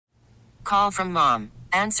Call from mom.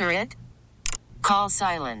 Answer it. Call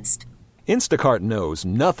silenced. Instacart knows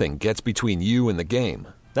nothing gets between you and the game.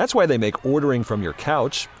 That's why they make ordering from your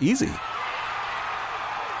couch easy.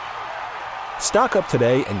 Stock up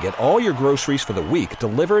today and get all your groceries for the week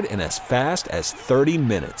delivered in as fast as 30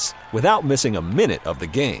 minutes without missing a minute of the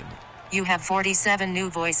game. You have 47 new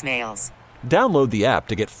voicemails. Download the app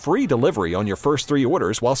to get free delivery on your first 3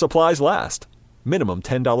 orders while supplies last. Minimum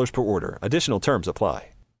 $10 per order. Additional terms apply.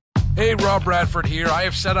 Hey, Rob Bradford here. I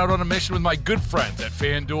have set out on a mission with my good friends at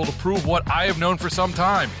FanDuel to prove what I have known for some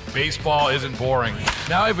time. Baseball isn't boring.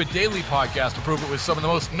 Now I have a daily podcast to prove it with some of the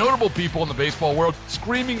most notable people in the baseball world,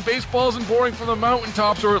 screaming baseball isn't boring from the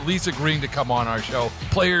mountaintops, or at least agreeing to come on our show.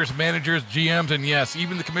 Players, managers, GMs, and yes,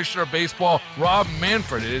 even the commissioner of baseball, Rob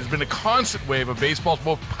Manfred. It has been a constant wave of baseball's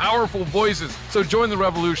most powerful voices. So join the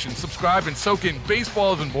revolution. Subscribe and soak in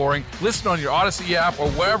Baseball Isn't Boring. Listen on your Odyssey app or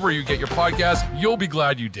wherever you get your podcasts. You'll be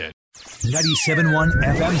glad you did. 97.1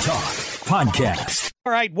 FM Talk Podcast.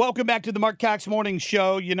 All right, welcome back to the Marc Cox Morning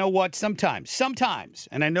Show. You know what? Sometimes,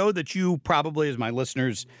 and I know that you probably, as my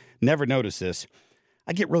listeners, never notice this,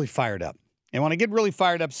 I get really fired up. And when I get really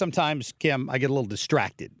fired up, sometimes, Kim, I get a little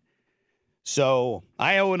distracted. So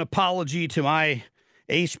I owe an apology to my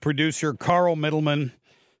ace producer, Carl Middleman,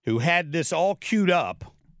 who had this all queued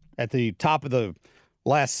up at the top of the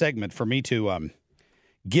last segment for me to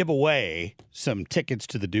give away some tickets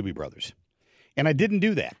to the Doobie Brothers. And I didn't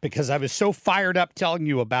do that because I was so fired up telling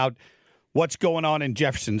you about what's going on in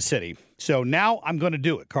Jefferson City. So now I'm going to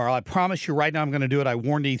do it, Carl. I promise you right now I'm going to do it. I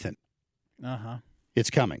warned Ethan.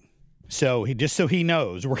 It's coming. So he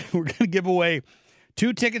knows, we're going to give away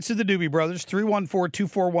 2 tickets to the Doobie Brothers,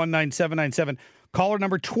 314-241-9797. Caller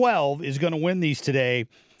number 12 is going to win these today.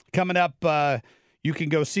 Coming up, you can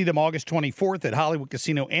go see them August 24th at Hollywood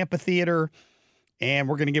Casino Amphitheater. And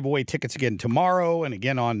we're going to give away tickets again tomorrow and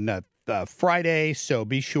again on Friday. So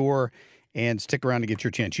be sure and stick around to get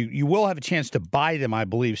your chance. You will have a chance to buy them, I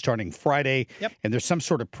believe, starting Friday. Yep. And there's some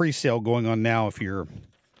sort of pre-sale going on now if you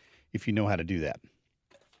know how to do that.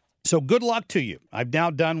 So good luck to you. I've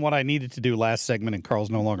now done what I needed to do last segment, and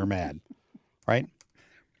Carl's no longer mad. Right?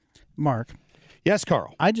 Mark. Yes,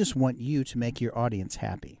 Carl. I just want you to make your audience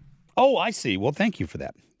happy. Oh, I see. Well, thank you for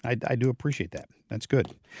that. I do appreciate that. That's good.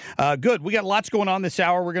 Good. We got lots going on this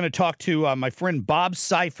hour. We're going to talk to my friend Bob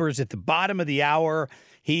Cyphers at the bottom of the hour.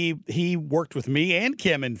 He worked with me and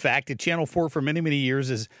Kim, in fact, at Channel 4 for many, many years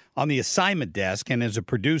as on the assignment desk and as a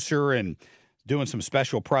producer and doing some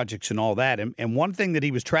special projects and all that. And one thing that he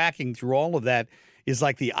was tracking through all of that is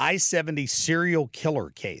like the I-70 serial killer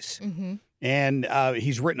case. Mm-hmm. And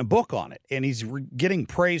he's written a book on it. And he's getting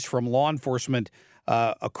praise from law enforcement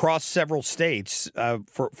across several states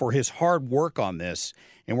for his hard work on this.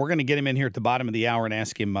 And we're going to get him in here at the bottom of the hour and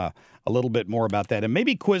ask him a little bit more about that and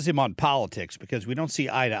maybe quiz him on politics because we don't see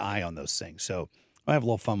eye to eye on those things. So I'll have a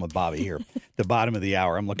little fun with Bobby here at the bottom of the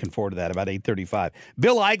hour. I'm looking forward to that, about 8:35.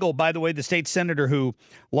 Bill Eigel, by the way, the state senator who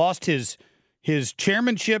lost his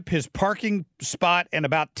chairmanship, his parking spot, and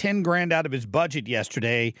about $10,000 out of his budget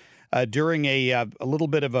yesterday during a little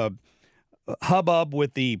bit of a hubbub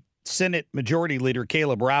with the Senate Majority Leader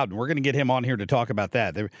Caleb Rowden. We're going to get him on here to talk about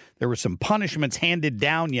that. There were some punishments handed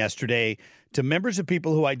down yesterday to members of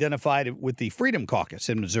people who identified with the Freedom Caucus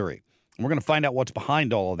in Missouri. And we're going to find out what's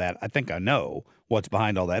behind all of that. I think I know what's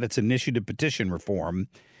behind all that. It's initiative petition reform,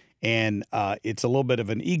 and it's a little bit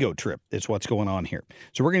of an ego trip. It's what's going on here.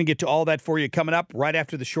 So we're going to get to all that for you coming up right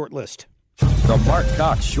after the short list. The Marc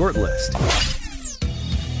Cox Short List.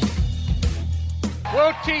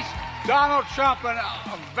 We'll teach Donald Trump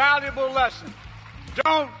a valuable lesson.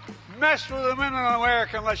 Don't mess with the women in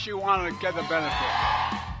America unless you want to get the benefit.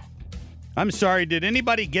 I'm sorry. Did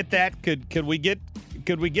anybody get that? Could we get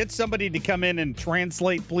somebody to come in and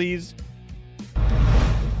translate, please?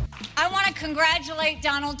 I want to congratulate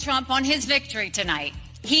Donald Trump on his victory tonight.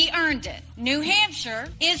 He earned it. New Hampshire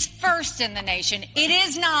is first in the nation. It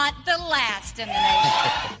is not the last in the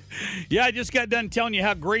nation. Yeah, I just got done telling you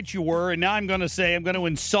how great you were, and now I'm going to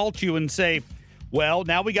insult you and say, well,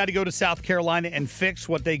 now we got to go to South Carolina and fix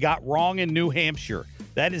what they got wrong in New Hampshire.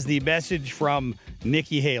 That is the message from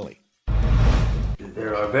Nikki Haley.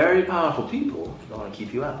 There are very powerful people who want to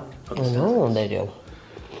keep you out. I know they do.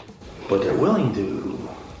 But they're willing to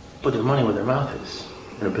put their money where their mouth is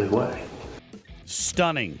in a big way.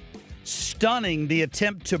 Stunning, the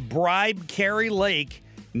attempt to bribe Kari Lake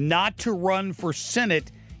not to run for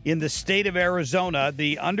Senate in the state of Arizona.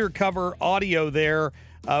 The undercover audio there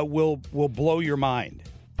will blow your mind.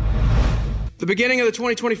 The beginning of the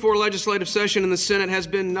 2024 legislative session in the Senate has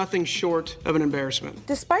been nothing short of an embarrassment.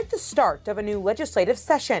 Despite the start of a new legislative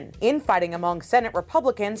session, infighting among Senate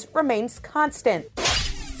Republicans remains constant.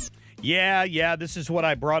 Yeah, this is what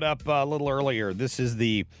I brought up a little earlier.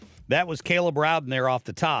 That was Caleb Rowden there off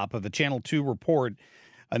the top of the Channel 2 report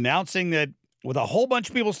announcing that with a whole bunch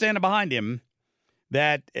of people standing behind him,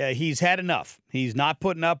 that he's had enough. He's not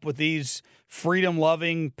putting up with these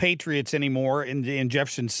freedom-loving patriots anymore in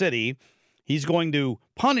Jefferson City. He's going to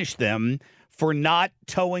punish them for not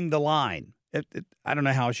towing the line. I don't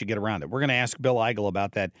know how I should get around it. We're going to ask Bill Eigel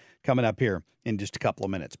about that coming up here in just a couple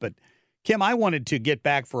of minutes. But, Kim, I wanted to get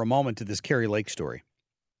back for a moment to this Kari Lake story.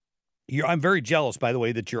 I'm very jealous, by the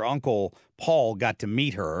way, that your uncle Paul got to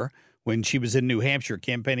meet her when she was in New Hampshire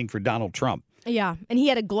campaigning for Donald Trump. Yeah, and he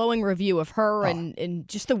had a glowing review of her and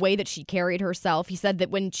just the way that she carried herself. He said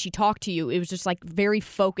that when she talked to you, it was just like very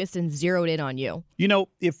focused and zeroed in on you. You know,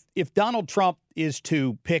 if Donald Trump is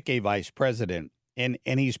to pick a vice president and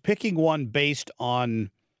he's picking one based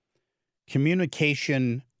on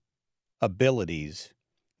communication abilities,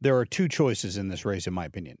 there are two choices in this race, in my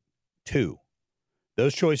opinion. Two.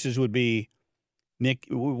 Those choices would be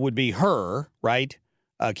her, right,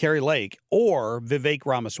 Kari Lake, or Vivek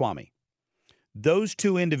Ramaswamy. Those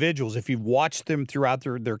two individuals, if you've watched them throughout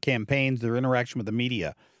their campaigns, their interaction with the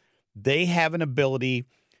media, they have an ability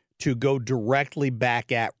to go directly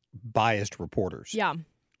back at biased reporters. Yeah.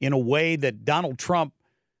 In a way that Donald Trump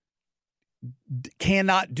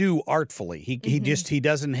cannot do artfully. He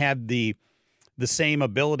doesn't have the same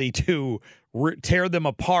ability to tear them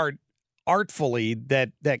apart artfully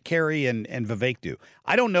that Kari and Vivek do.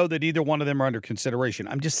 I don't know that either one of them are under consideration.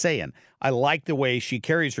 I'm just saying, I like the way she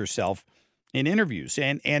carries herself in interviews,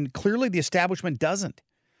 and clearly the establishment doesn't.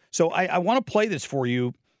 So I want to play this for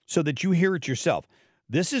you so that you hear it yourself.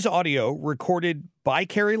 This is audio recorded by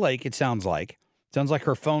Kari Lake, it sounds like. Sounds like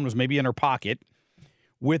her phone was maybe in her pocket,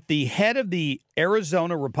 with the head of the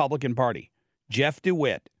Arizona Republican Party, Jeff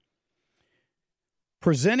DeWitt,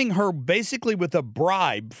 presenting her basically with a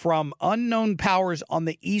bribe from unknown powers on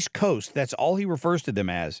the East Coast, that's all he refers to them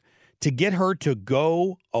as, to get her to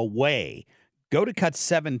go away. Go to cut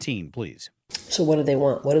 17, please. So what do they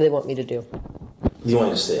want? What do they want me to do? You want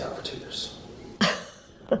me to stay out for 2 years.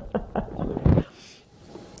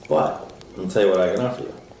 What? I'll tell you what I can offer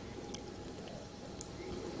you.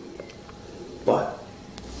 But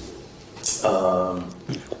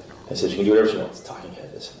I said, you can do whatever you want. It's talking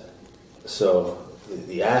head, this and that. So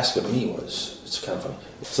the ask of me was, it's kind of funny.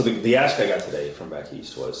 So the ask I got today from back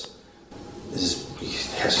east was, it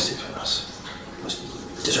has to stay between us.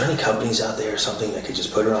 Is there any companies out there or something that could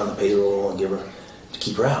just put her on the payroll and give her, to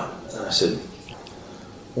keep her out? And I said,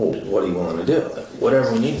 well, what do you want to do? Like,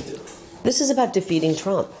 whatever we need to do. This is about defeating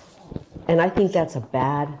Trump. And I think that's a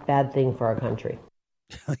bad thing for our country.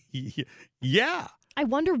 Yeah. I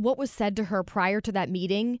wonder what was said to her prior to that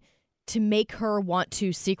meeting to make her want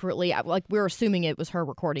to secretly, like we're assuming it was her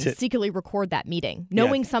recording, secretly record that meeting,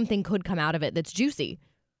 knowing something could come out of it that's juicy.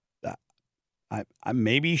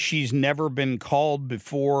 Maybe she's never been called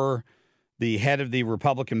before the head of the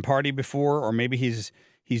Republican Party before, or maybe he's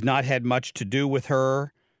not had much to do with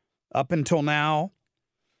her up until now.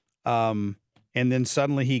 And then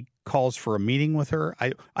suddenly he calls for a meeting with her.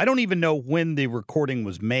 I don't even know when the recording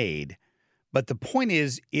was made, but the point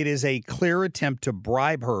is, it is a clear attempt to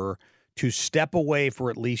bribe her to step away for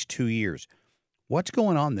at least 2 years. What's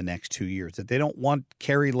going on the next 2 years that they don't want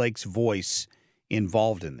Kari Lake's voice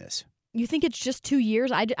involved in this? You think it's just 2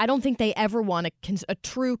 years? I don't think they ever want a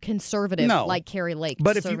true conservative like Kari Lake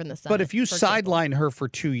to serve in the Senate. But if you sideline her for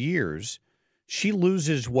 2 years, she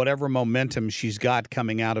loses whatever momentum she's got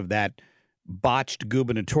coming out of that botched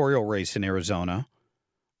gubernatorial race in Arizona,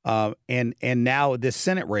 and now this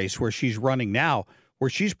Senate race where she's running now, where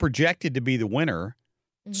she's projected to be the winner,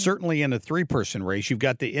 certainly in a 3-person race. You've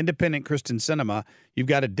got the independent Kristen Sinema, you've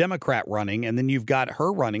got a Democrat running, and then you've got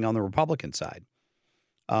her running on the Republican side.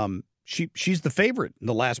 She's the favorite in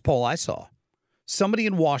the last poll I saw. Somebody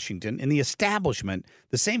in Washington, in the establishment,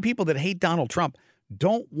 the same people that hate Donald Trump,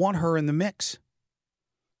 don't want her in the mix.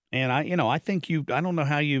 And I think I don't know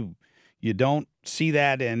how you don't see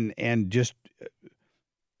that and just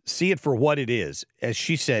see it for what it is. As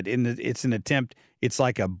she said, it's an attempt. It's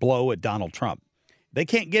like a blow at Donald Trump. They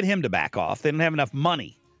can't get him to back off. They don't have enough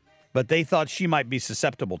money, but they thought she might be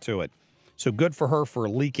susceptible to it. So good for her for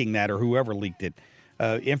leaking that, or whoever leaked it.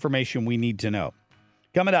 Information we need to know.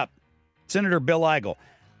 Coming up, Senator Bill Eigel.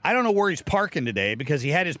 I don't know where he's parking today because he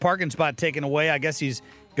had his parking spot taken away. I guess he's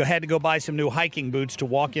had to go buy some new hiking boots to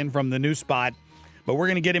walk in from the new spot. But we're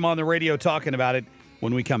going to get him on the radio talking about it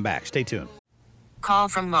when we come back. Stay tuned. Call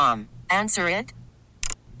from mom. Answer it.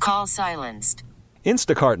 Call silenced.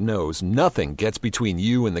 Instacart knows nothing gets between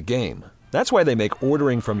you and the game. That's why they make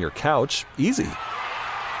ordering from your couch easy.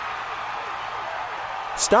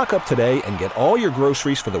 Stock up today and get all your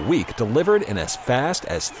groceries for the week delivered in as fast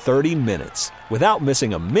as 30 minutes without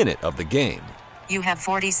missing a minute of the game. You have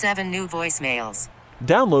 47 new voicemails.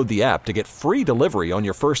 Download the app to get free delivery on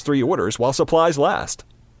your first 3 orders while supplies last.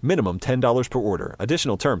 Minimum $10 per order.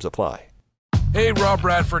 Additional terms apply. Hey, Rob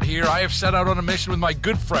Bradford here. I have set out on a mission with my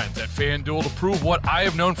good friends at FanDuel to prove what I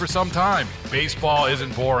have known for some time. Baseball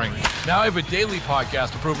isn't boring. Now I have a daily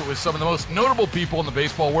podcast to prove it with some of the most notable people in the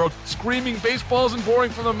baseball world, screaming baseball isn't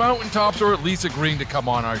boring from the mountaintops, or at least agreeing to come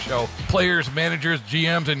on our show. Players, managers,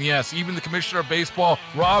 GMs, and yes, even the commissioner of baseball,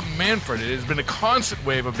 Rob Manfred. It has been a constant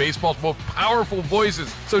wave of baseball's most powerful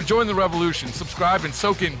voices. So join the revolution. Subscribe and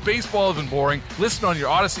soak in Baseball Isn't Boring. Listen on your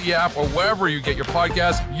Odyssey app or wherever you get your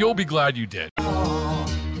podcasts. You'll be glad you did.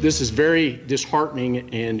 This is very disheartening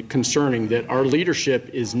and concerning that our leadership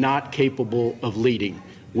is not capable of leading.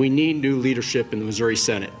 We need new leadership in the Missouri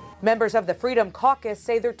Senate. Members of the Freedom Caucus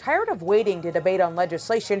say they're tired of waiting to debate on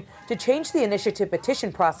legislation to change the initiative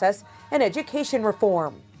petition process and education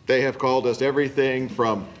reform. They have called us everything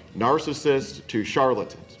from narcissists to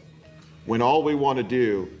charlatans, when all we want to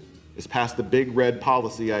do is pass the big red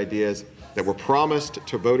policy ideas that were promised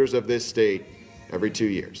to voters of this state every 2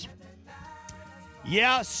 years.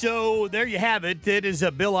 Yeah, so there you have it. It is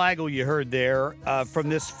Bill Eigel you heard there from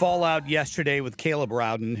this fallout yesterday with Caleb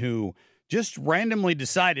Rowden, who just randomly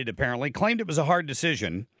decided, apparently, claimed it was a hard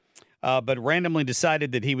decision, but randomly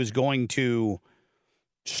decided that he was going to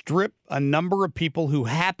strip a number of people who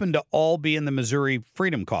happened to all be in the Missouri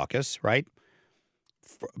Freedom Caucus, right,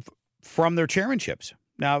 from their chairmanships.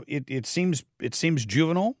 Now, it seems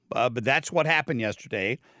juvenile, but that's what happened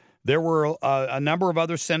yesterday. There were a number of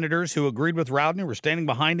other senators who agreed with Rowden, who were standing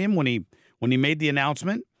behind him when he made the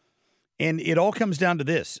announcement. And it all comes down to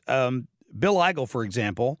this. Bill Eigel, for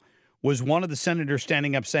example, was one of the senators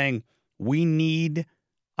standing up saying, we need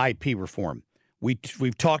IP reform.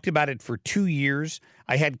 We've talked about it for 2 years.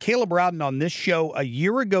 I had Caleb Rowden on this show a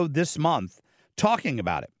year ago this month talking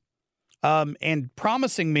about it and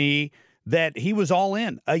promising me that he was all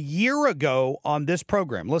in a year ago on this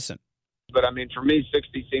program. Listen. But, I mean, for me,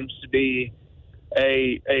 60 seems to be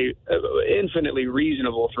a infinitely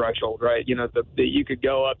reasonable threshold, right? You know, you could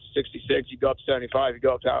go up to 66, you go up to 75, you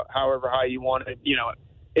go up to however high you want it. You know,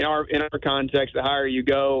 in our context, the higher you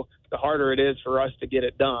go, the harder it is for us to get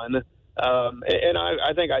it done. And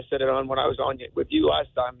I think I said it on when I was on with you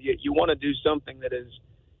last time. You want to do something that is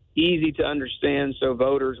easy to understand so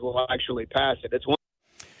voters will actually pass it. It's one.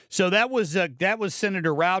 So that was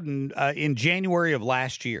Senator Rowden in January of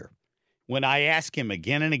last year. When I asked him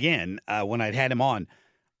again and again, when I'd had him on,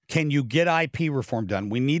 can you get IP reform done?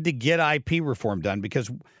 We need to get IP reform done because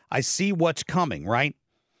I see what's coming, right?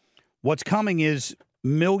 What's coming is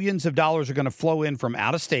millions of dollars are going to flow in from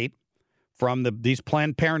out of state, from these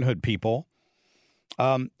Planned Parenthood people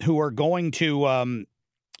who are going to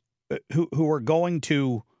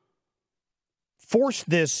force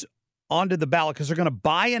this onto the ballot because they're going to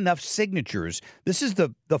buy enough signatures. This is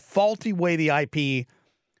the faulty way the IP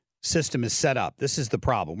system is set up. This is the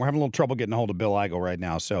problem. We're having a little trouble getting a hold of Bill Eigel right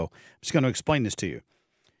now, so I'm just going to explain this to you.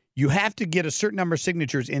 You have to get a certain number of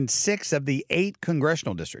signatures in 6 of the 8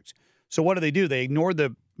 congressional districts. So what do? They ignore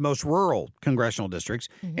the most rural congressional districts,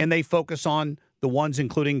 and they focus on the ones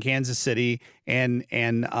including Kansas City and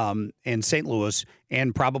St. Louis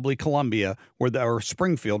and probably Columbia or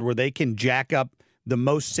Springfield, where they can jack up the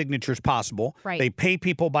most signatures possible. Right. They pay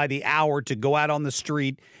people by the hour to go out on the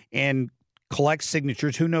street and collect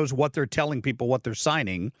signatures. Who knows what they're telling people, what they're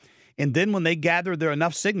signing. And then when they gather their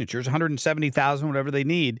enough signatures, 170,000, whatever they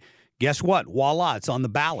need, guess what? Voila, it's on the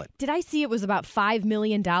ballot. Did I see it was about $5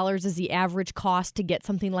 million is the average cost to get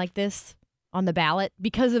something like this on the ballot?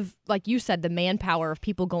 Because of, like you said, the manpower of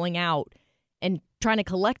people going out and trying to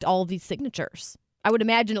collect all of these signatures. I would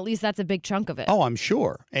imagine at least that's a big chunk of it. Oh, I'm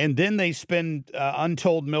sure. And then they spend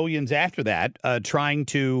untold millions after that trying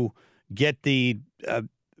to get the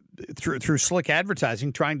through slick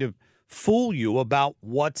advertising, trying to fool you about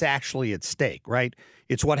what's actually at stake, right?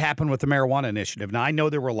 It's what happened with the marijuana initiative. Now, I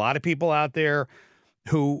know there were a lot of people out there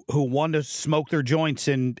who want to smoke their joints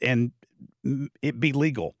and it be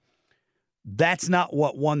legal. That's not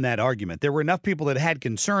what won that argument. There were enough people that had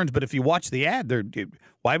concerns, but if you watch the ad,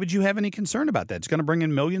 why would you have any concern about that? It's going to bring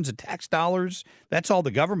in millions of tax dollars. That's all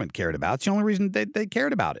the government cared about. It's the only reason they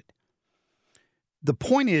cared about it. The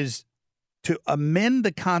point is, to amend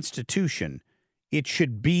the Constitution, there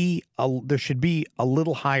should be a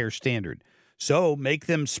little higher standard. So make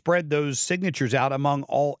them spread those signatures out among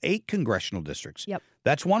all 8 congressional districts. Yep.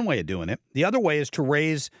 That's one way of doing it. The other way is to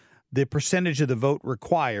raise the percentage of the vote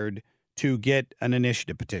required to get an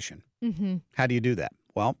initiative petition. Mm-hmm. How do you do that?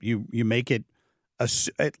 Well, you make it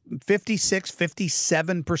at 56,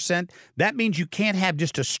 57%. That means you can't have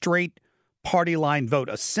just a straight party line vote.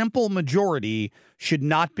 A simple majority should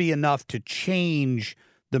not be enough to change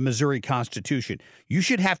the Missouri Constitution. You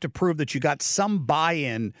should have to prove that you got some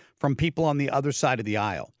buy-in from people on the other side of the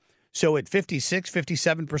aisle. So at 56,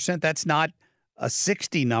 57%, that's not a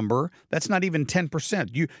 60 number. That's not even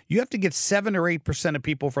 10%. You have to get 7 or 8% of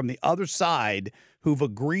people from the other side who've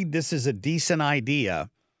agreed this is a decent idea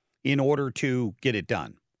in order to get it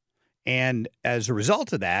done. And as a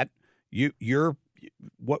result of that, you've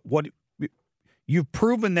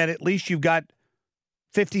proven that at least you've got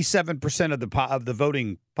 57% of the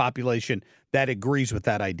voting population that agrees with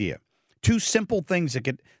that idea. 2 simple things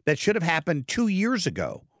that should have happened 2 years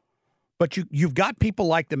ago. But you've got people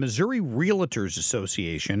like the Missouri Realtors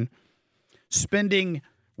Association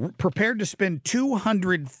prepared to spend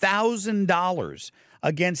 $200,000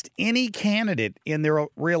 against any candidate in their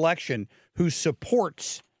reelection who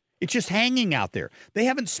supports. It's just hanging out there. They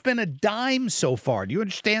haven't spent a dime so far. Do you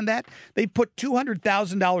understand that? They put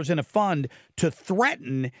 $200,000 in a fund to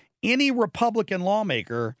threaten any Republican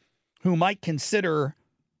lawmaker who might consider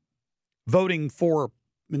voting for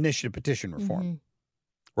initiative petition reform. Mm-hmm.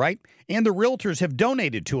 Right? And the realtors have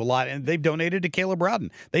donated to a lot, and they've donated to Caleb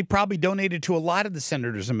Rowden. They probably donated to a lot of the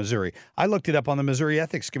senators in Missouri. I looked it up on the Missouri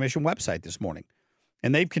Ethics Commission website this morning,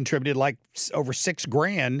 and they've contributed like over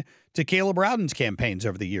 $6,000 to Caleb Rowden's campaigns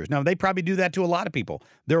over the years. Now, they probably do that to a lot of people.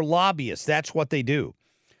 They're lobbyists. That's what they do.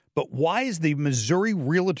 But why is the Missouri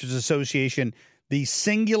Realtors Association the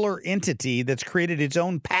singular entity that's created its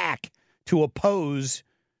own PAC to oppose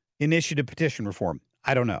initiative petition reform?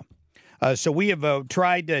 I don't know. So we have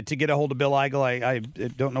tried to get a hold of Bill Eigel. I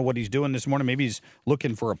don't know what he's doing this morning. Maybe he's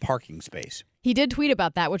looking for a parking space. He did tweet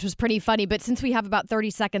about that, which was pretty funny. But since we have about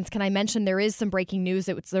 30 seconds, can I mention there is some breaking news?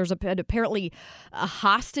 There's apparently a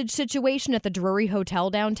hostage situation at the Drury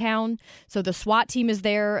Hotel downtown. So the SWAT team is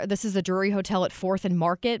there. This is the Drury Hotel at 4th and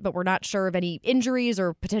Market, but we're not sure of any injuries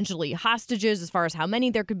or potentially hostages as far as how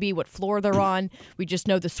many there could be, what floor they're on. We just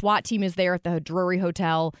know the SWAT team is there at the Drury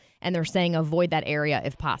Hotel, and they're saying avoid that area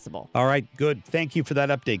if possible. All right, good. Thank you for that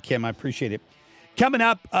update, Kim. I appreciate it. Coming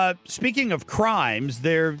up, speaking of crimes,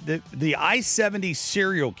 the I-70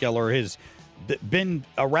 serial killer has been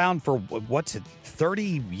around for, 30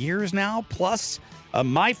 years now plus?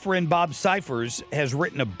 My friend Bob Cyphers has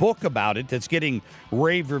written a book about it that's getting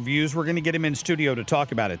rave reviews. We're going to get him in studio to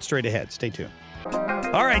talk about it straight ahead. Stay tuned.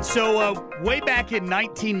 All right, so way back in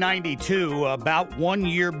 1992, about 1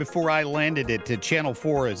 year before I landed at Channel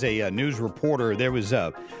 4 as a news reporter, there was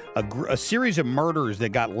a series of murders that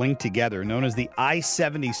got linked together, known as the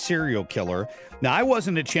I-70 serial killer. Now, I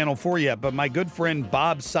wasn't at Channel 4 yet, but my good friend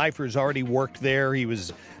Bob Cyphers already worked there. He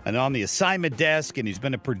was on the assignment desk, and he's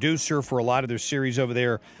been a producer for a lot of their series over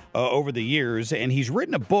there over the years. And he's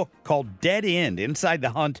written a book called Dead End, Inside the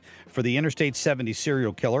Hunt for the Interstate 70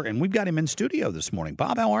 Serial Killer. And we've got him in studio this morning.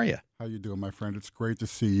 Bob, how are you? How you doing, my friend? It's great to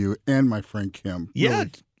see you and my friend Kim. Yeah,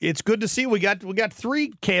 really. It's good to see you. We got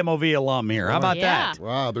 3 KMOV alum here. How about that?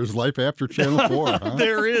 Wow, there's life after Channel 4, huh?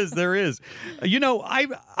 There is. You know,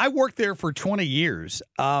 I worked there for 20 years.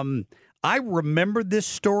 I remember this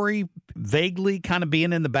story vaguely kind of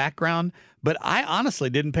being in the background, but I honestly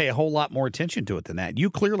didn't pay a whole lot more attention to it than that. You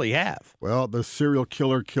clearly have. Well, the serial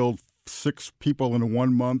killer killed 6 people in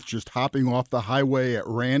 1 month, just hopping off the highway at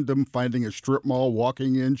random, finding a strip mall,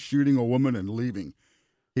 walking in, shooting a woman, and leaving.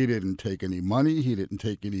 He didn't take any money.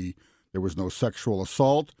 There was no sexual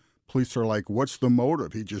assault. Police are like, what's the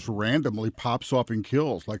motive? He just randomly pops off and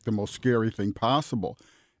kills, like the most scary thing possible.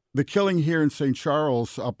 The killing here in St.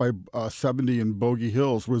 Charles, up by 70 in Bogey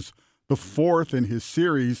Hills, was the 4th in his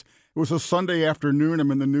series. It was a Sunday afternoon.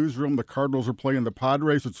 I'm in the newsroom. The Cardinals are playing the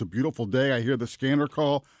Padres. It's a beautiful day. I hear the scanner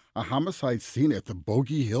call. A homicide scene at the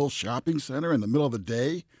Bogey Hills Shopping Center in the middle of the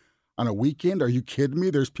day on a weekend? Are you kidding me?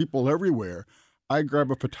 There's people everywhere. I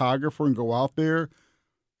grab a photographer and go out there,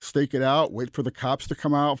 stake it out, wait for the cops to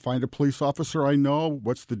come out, find a police officer I know.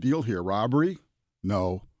 What's the deal here? Robbery?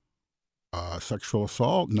 No. Sexual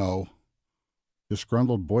assault? No.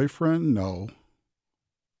 Disgruntled boyfriend? No.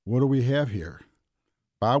 What do we have here?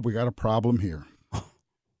 Bob, we got a problem here.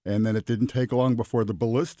 And then it didn't take long before the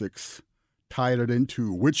ballistics tied it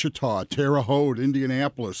into Wichita, Terre Haute,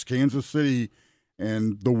 Indianapolis, Kansas City,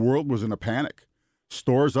 and the world was in a panic.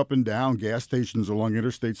 Stores up and down, gas stations along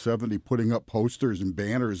Interstate 70 putting up posters and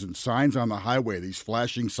banners and signs on the highway, these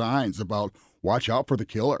flashing signs about watch out for the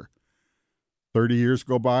killer. 30 years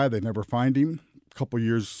go by, they never find him. A couple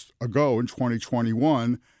years ago, in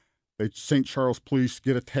 2021, St. Charles Police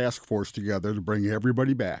get a task force together to bring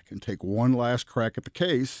everybody back and take one last crack at the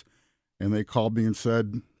case. And they called me and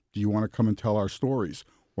said, do you want to come and tell our stories?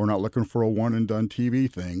 We're not looking for a one-and-done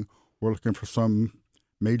TV thing. We're looking for some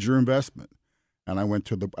major investment. And I went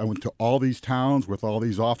to all these towns with all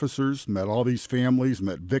these officers, met all these families,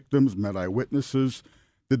 met victims, met eyewitnesses,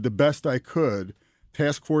 did the best I could.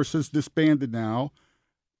 Task force is disbanded now.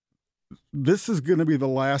 This is going to be the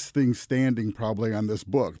last thing standing probably on this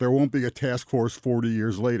book. There won't be a task force 40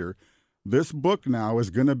 years later. This book now is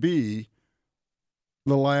going to be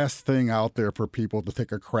the last thing out there for people to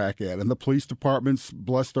take a crack at. And the police departments,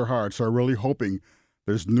 bless their hearts, are really hoping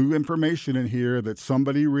there's new information in here that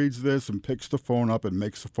somebody reads this and picks the phone up and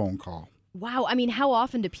makes a phone call. Wow. I mean, how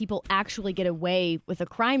often do people actually get away with a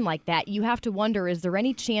crime like that? You have to wonder, is there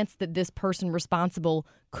any chance that this person responsible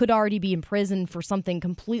could already be in prison for something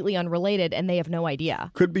completely unrelated and they have no idea?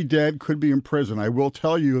 Could be dead, could be in prison. I will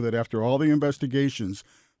tell you that after all the investigations,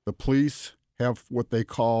 the police have what they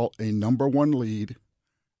call a number one lead,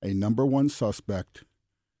 a number one suspect,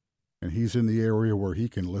 and he's in the area where he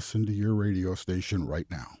can listen to your radio station right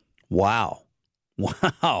now. Wow.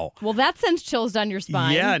 Wow. Well, that sends chills down your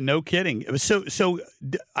spine. Yeah, no kidding. So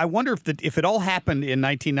I wonder if it all happened in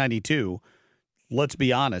 1992. Let's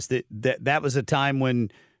be honest. That was a time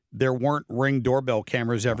when there weren't Ring doorbell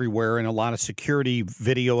cameras everywhere and a lot of security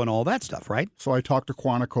video and all that stuff, right? So I talked to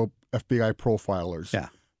Quantico FBI profilers. Yeah.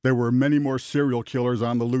 There were many more serial killers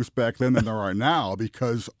on the loose back then than there are now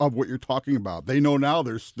because of what you're talking about. They know now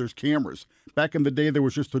there's cameras. Back in the day, there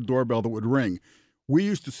was just a doorbell that would ring. We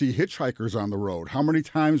used to see hitchhikers on the road. How many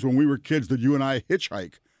times when we were kids did you and I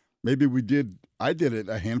hitchhike? Maybe we did. I did it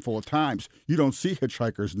a handful of times. You don't see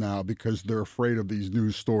hitchhikers now because they're afraid of these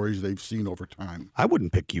news stories they've seen over time. I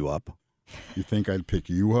wouldn't pick you up. You think I'd pick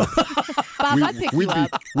you up? Bob, I'd pick you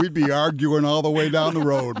up. We'd be arguing all the way down the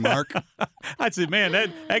road, Mark. I'd say, man,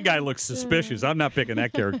 that guy looks suspicious. I'm not picking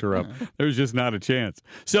that character up. There's just not a chance.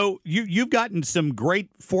 So you've gotten some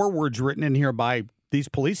great forewords written in here by these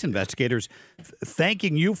police investigators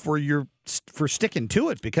thanking you for sticking to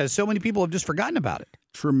it because so many people have just forgotten about it.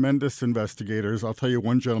 Tremendous investigators. I'll tell you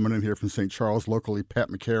one gentleman in here from St. Charles, locally, Pat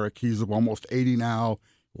McCarrick. He's almost 80 now.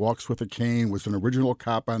 Walks with a cane, was an original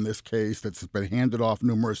cop on this case that's been handed off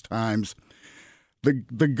numerous times.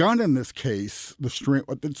 The gun in this case,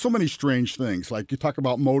 so many strange things. Like you talk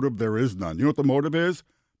about motive, there is none. You know what the motive is?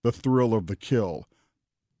 The thrill of the kill.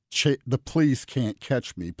 The police can't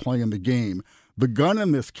catch me playing the game. The gun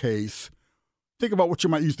in this case, think about what you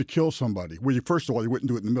might use to kill somebody. Well, first of all, you wouldn't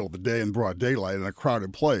do it in the middle of the day in broad daylight in a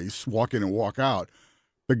crowded place, walk in and walk out.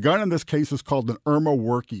 The gun in this case is called an Irma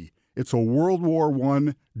Werke. It's a World War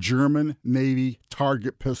I German Navy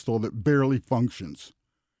target pistol that barely functions.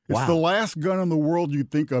 It's the last gun in the world you'd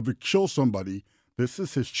think of to kill somebody. This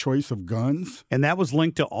is his choice of guns. And that was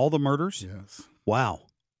linked to all the murders? Yes. Wow.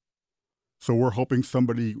 So we're hoping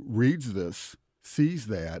somebody reads this, sees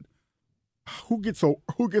that. Who gets a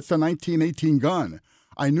 1918 gun?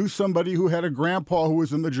 I knew somebody who had a grandpa who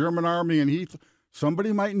was in the German army, and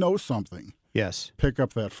somebody might know something. Yes. Pick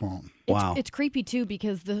up that phone. Wow. It's creepy, too,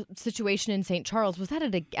 because the situation in St. Charles, was that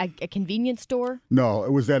at a convenience store? No,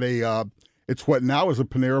 it was at it's what now is a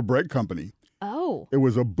Panera Bread Company. Oh. It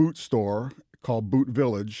was a boot store called Boot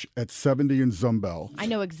Village at 70 and Zumbel. I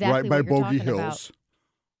know exactly right by what you're Bogey talking Hills. about.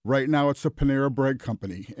 Right now it's a Panera Bread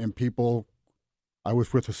Company, and people, I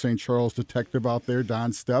was with a St. Charles detective out there,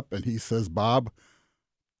 Don Stepp, and he says, Bob,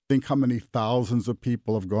 think how many thousands of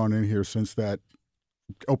people have gone in here since that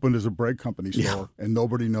opened as a bread company store, and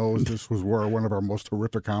nobody knows this was where one of our most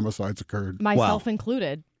horrific homicides occurred. Myself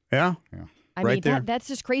included. Yeah. I mean, that's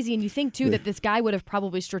just crazy. And you think, too, that this guy would have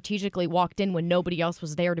probably strategically walked in when nobody else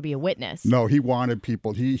was there to be a witness. No, he wanted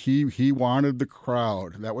people. He wanted the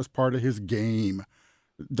crowd. That was part of his game.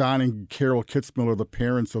 Don and Carol Kitzmiller, the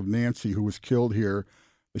parents of Nancy, who was killed here,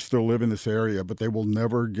 they still live in this area, but they will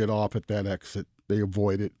never get off at that exit. They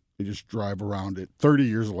avoid it. They just drive around it 30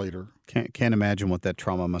 years later. Can't imagine what that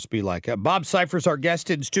trauma must be like. Bob Cyphers, our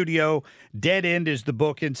guest in studio. Dead End is the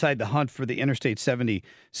book, Inside the Hunt for the Interstate 70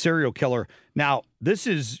 Serial Killer. Now, this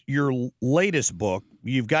is your latest book.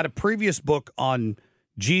 You've got a previous book on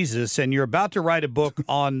Jesus, and you're about to write a book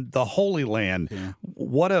on the Holy Land. Yeah.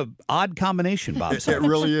 What a odd combination, Bob Cyphers. It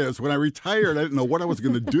really is. When I retired, I didn't know what I was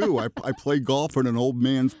going to do. I play golf in an old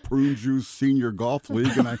man's prune juice senior golf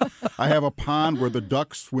league, and I have a pond where the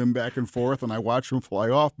ducks swim back and forth, and I watch them fly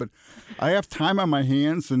off. But I have time on my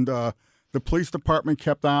hands, and The police department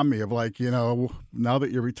kept on me of like, now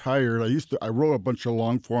that you're retired, I wrote a bunch of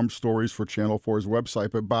long form stories for Channel 4's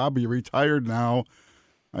website, but Bob, you're retired now.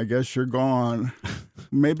 I guess you're gone.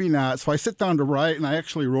 Maybe not. So I sit down to write, and I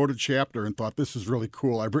actually wrote a chapter and thought, this is really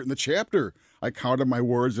cool. I've written the chapter. I counted my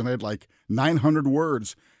words, and I had like 900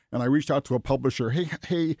 words. And I reached out to a publisher.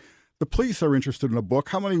 Hey, the police are interested in a book.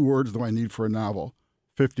 How many words do I need for a novel?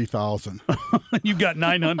 50,000. You've got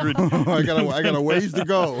 900. I got a ways to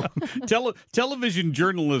go. Television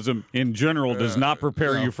journalism in general does not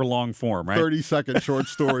prepare you for long form, right? 30-second short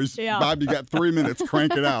stories. Yeah. Bob, you got 3 minutes.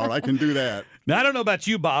 Crank it out. I can do that. Now, I don't know about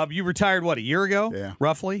you, Bob. You retired, a year ago? Yeah.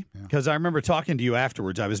 Roughly? Because I remember talking to you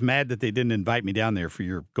afterwards. I was mad that they didn't invite me down there for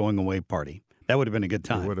your going-away party. That would have been a good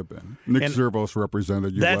time. It would have been. Nick Zervos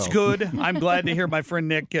represented you That's well. good. I'm glad to hear my friend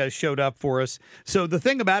Nick showed up for us. So the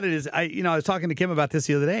thing about it is, I was talking to Kim about this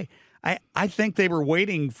the other day. I think they were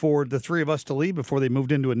waiting for the three of us to leave before they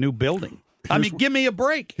moved into a new building. Give me a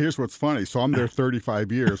break. Here's what's funny. So I'm there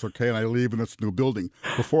 35 years, okay, and I leave in this new building.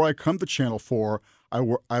 Before I come to Channel 4, I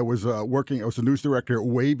was working. I was a news director at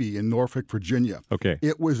Wavy in Norfolk, Virginia. Okay.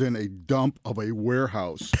 It was in a dump of a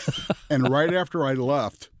warehouse. And right after I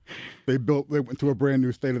left, they went to a brand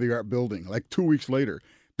new state-of-the-art building, like 2 weeks later.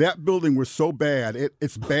 That building was so bad,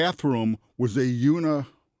 its bathroom was a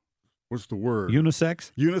what's the word?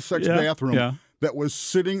 Unisex? Unisex bathroom that was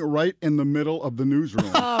sitting right in the middle of the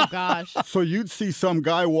newsroom. Oh, gosh. So you'd see some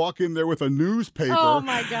guy walk in there with a newspaper. Oh,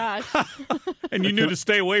 my gosh. And you knew to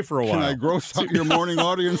stay away for a while. Can I gross out your morning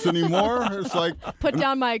audience anymore? It's like... Put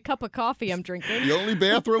down my cup of coffee I'm drinking. The only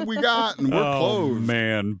bathroom we got, and we're closed. Oh,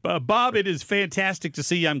 man. Bob, it is fantastic to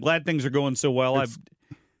see you. I'm glad things are going so well.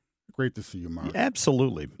 Great to see you, Mark.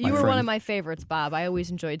 Absolutely. You were one of my favorites, Bob. I always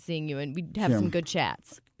enjoyed seeing you, and we'd have some good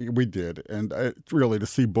chats. We did, and really to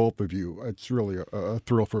see both of you, it's really a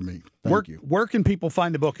thrill for me. Thank you. Where can people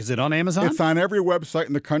find the book? Is it on Amazon? It's on every website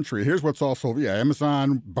in the country. Here's what's also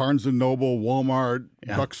Amazon, Barnes & Noble, Walmart,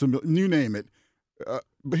 Bucks, you name it.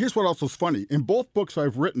 But here's what else is funny. In both books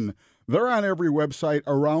I've written, they're on every website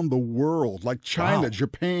around the world, like China,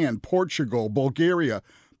 Japan, Portugal, Bulgaria.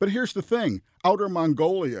 But here's the thing. Outer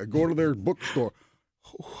Mongolia, go to their bookstore.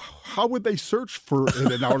 How would they search for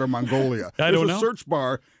it in Outer Mongolia? I don't know. There's a search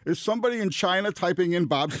bar. Is somebody in China typing in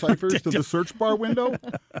Bob Cyphers to the search bar window?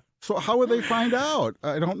 So how would they find out?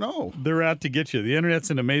 I don't know. They're out to get you. The Internet's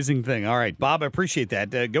an amazing thing. All right, Bob, I appreciate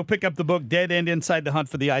that. Go pick up the book, Dead End Inside the Hunt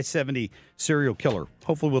for the I-70 Serial Killer.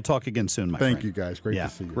 Hopefully we'll talk again soon, my friend. Thank you, guys. Great to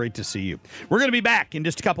see you. Great to see you. We're going to be back in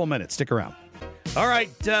just a couple of minutes. Stick around. All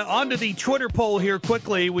right, on to the Twitter poll here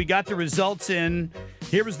quickly. We got the results in.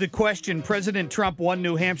 Here was the question. President Trump won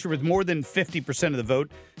New Hampshire with more than 50% of the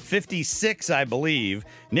vote. 56, I believe.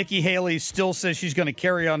 Nikki Haley still says she's going to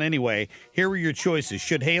carry on anyway. Here were your choices.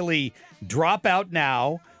 Should Haley drop out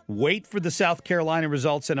now, wait for the South Carolina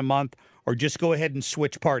results in a month, or just go ahead and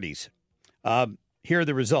switch parties? Here are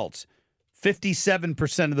the results.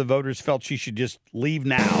 57% of the voters felt she should just leave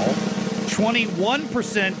now.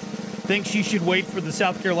 21% think she should wait for the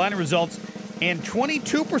South Carolina results, and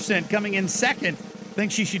 22% coming in second think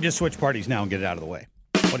she should just switch parties now and get it out of the way.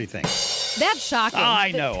 What do you think? That's shocking.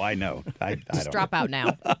 I know. I just don't drop out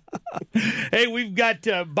now. Hey, we've got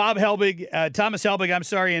Bob Helbig, Thomas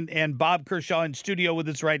Helbig, and Bob Kershaw in studio with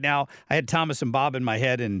us right now. I had Thomas and Bob in my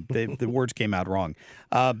head, and the words came out wrong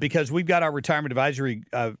because we've got our retirement advisory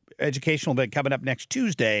educational event coming up next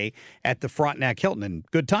Tuesday at the Frontenac Hilton. And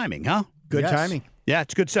good timing, huh? Good timing. Yeah,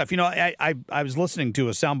 it's good stuff. I was listening to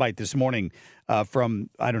a soundbite this morning from,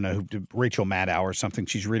 I don't know, Rachel Maddow or something.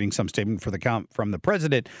 She's reading some statement from the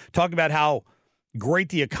president talking about how great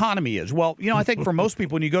the economy is. Well, I think for most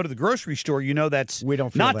people, when you go to the grocery store, that's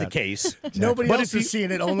not the case. Nobody else is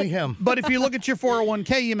seeing it, only him. But if you look at your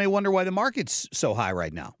 401k, you may wonder why the market's so high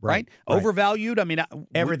right now, right? Overvalued? I mean,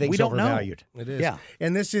 everything's we don't overvalued. know. It is. Yeah.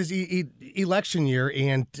 And this is election year,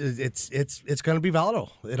 and it's going to be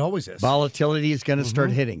volatile. It always is. Volatility is going to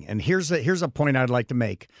start hitting. And here's a point I'd like to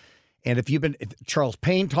make. And if Charles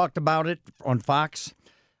Payne talked about it on Fox.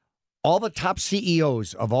 All the top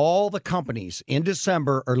CEOs of all the companies in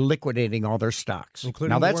December are liquidating all their stocks.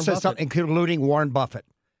 Including Warren Buffett.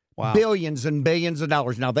 Wow. Billions and billions of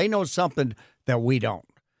dollars. Now, they know something that we don't.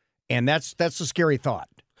 And that's a scary thought.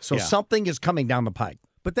 So something is coming down the pike.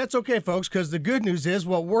 But that's okay, folks, because the good news is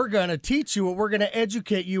what we're going to teach you, what we're going to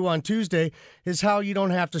educate you on Tuesday is how you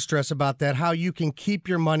don't have to stress about that, how you can keep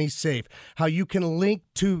your money safe, how you can link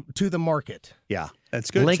to the market. Yeah,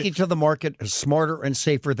 that's good. Linking to the market is smarter and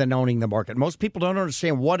safer than owning the market. Most people don't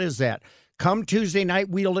understand what is that. Come Tuesday night,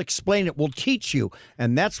 we'll explain it. We'll teach you.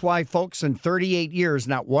 And that's why, folks, in 38 years,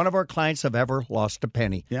 not one of our clients have ever lost a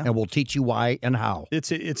penny. Yeah. And we'll teach you why and how.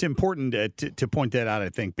 It's important to point that out, I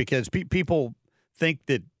think, because people think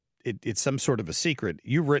that it's some sort of a secret.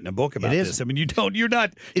 You've written a book about this. I mean, you're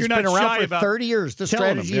not It's been around for 30 years. The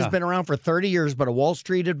strategy strategy has been around for 30 years, but a Wall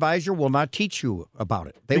Street advisor will not teach you about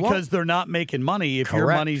it. Because they're not making money if your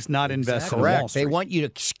money's not invested in Wall Street. They want you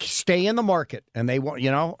to stay in the market, and they want,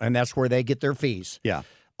 and that's where they get their fees. Yeah.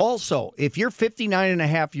 Also, if you're 59 and a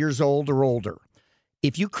half years old or older,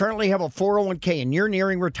 if you currently have a 401k and you're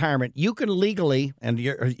nearing retirement, you can legally, and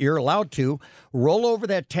you're allowed to, roll over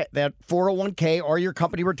that 401k or your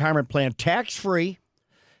company retirement plan tax-free,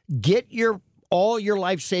 get all your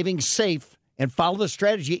life savings safe, and follow the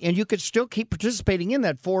strategy, and you could still keep participating in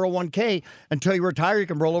that 401k until you retire. You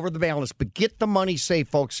can roll over the balance, but get the money safe,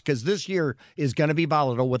 folks, because this year is going to be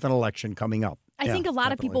volatile with an election coming up. I think a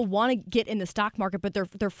lot of people want to get in the stock market, but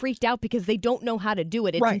they're freaked out because they don't know how to do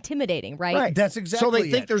it. It's intimidating, right? Right. That's exactly So they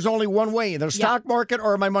think there's only one way, the stock market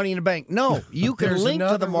or my money in the bank. No, you can link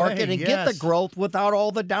to the market and get the growth without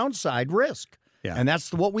all the downside risk. Yeah. And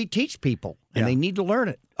that's what we teach people, and they need to learn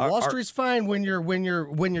it. Wall Street's fine when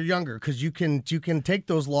you're younger because you can take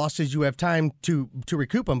those losses. You have time to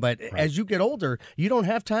recoup them, but as you get older, you don't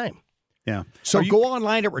have time. Yeah. So go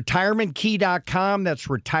online at retirementkey.com. That's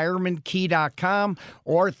retirementkey.com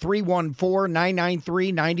or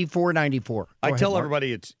 314-993-9494. I tell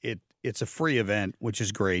everybody it's a free event, which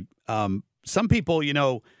is great. Some people,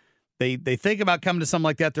 they think about coming to something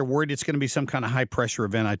like that. They're worried it's going to be some kind of high-pressure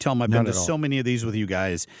event. I tell them I've been to so many of these with you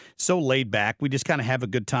guys. So laid back. We just kind of have a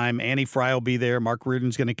good time. Annie Fry will be there. Mark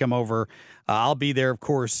Reardon's going to come over. I'll be there, of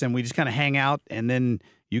course, and we just kind of hang out, and then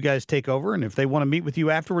you guys take over, and if they want to meet with you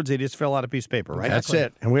afterwards, they just fill out a piece of paper, right? That's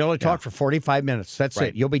it. And we only talk for 45 minutes. That's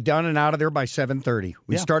it. You'll be done and out of there by 7:30.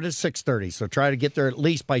 We start at 6:30, so try to get there at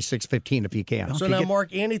least by 6:15 if you can. So now,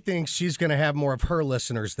 Mark, Annie thinks she's going to have more of her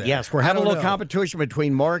listeners there. Yes, we're having a little competition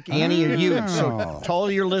between Mark, Annie, and you. So to all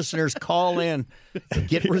your listeners, call in,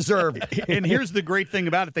 get reserved. And here's the great thing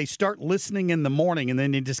about it. They start listening in the morning, and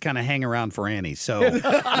then they just kind of hang around for Annie. So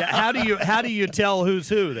how do you tell who's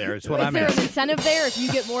who there? It's what I'm asking. Is there an incentive there if you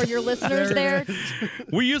get more of your listeners there?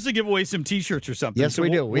 We usually give away some T-shirts or something. Yes, we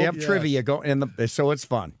do. We have trivia so it's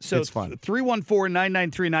fun. So it's fun.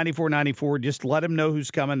 314-993-9494. Just let them know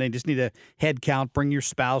who's coming. They just need a head count. Bring your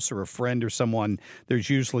spouse or a friend or someone.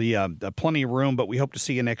 There's usually plenty of room, but we hope to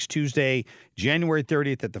see you next Tuesday, January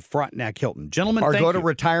 30th at the Frontenac Hilton. Gentlemen, or thank go you. to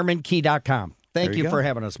retirementkey.com. Thank you for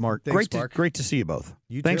having us, Mark. Thanks, Mark. Great to see you both.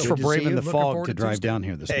 Thanks for braving the fog to drive down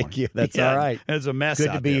here this morning. Thank you. That's all right. It's a mess Good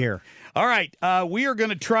out to be there. here. All right. We are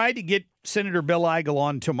going to try to get Senator Bill Eigel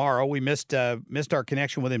on tomorrow. We missed our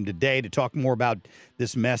connection with him today to talk more about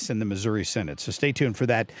this mess in the Missouri Senate. So stay tuned for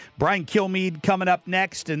that. Brian Kilmeade coming up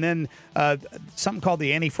next, and then something called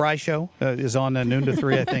the Annie Fry Show is on noon to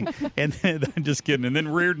 3, I think. And then, I'm just kidding. And then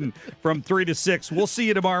Reardon from 3 to 6. We'll see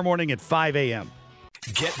you tomorrow morning at 5 a.m.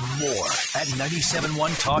 Get more at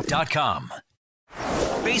 971talk.com.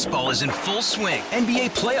 Baseball is in full swing.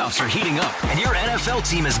 NBA playoffs are heating up, and your NFL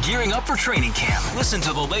team is gearing up for training camp. Listen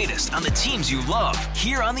to the latest on the teams you love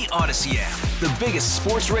here on the Odyssey app. The biggest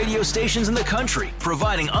sports radio stations in the country,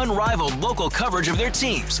 providing unrivaled local coverage of their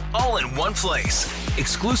teams, all in one place.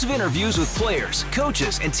 Exclusive interviews with players,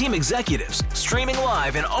 coaches, and team executives, streaming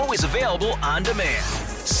live and always available on demand.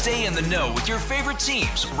 Stay in the know with your favorite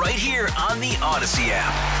teams right here on the Odyssey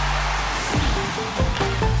app.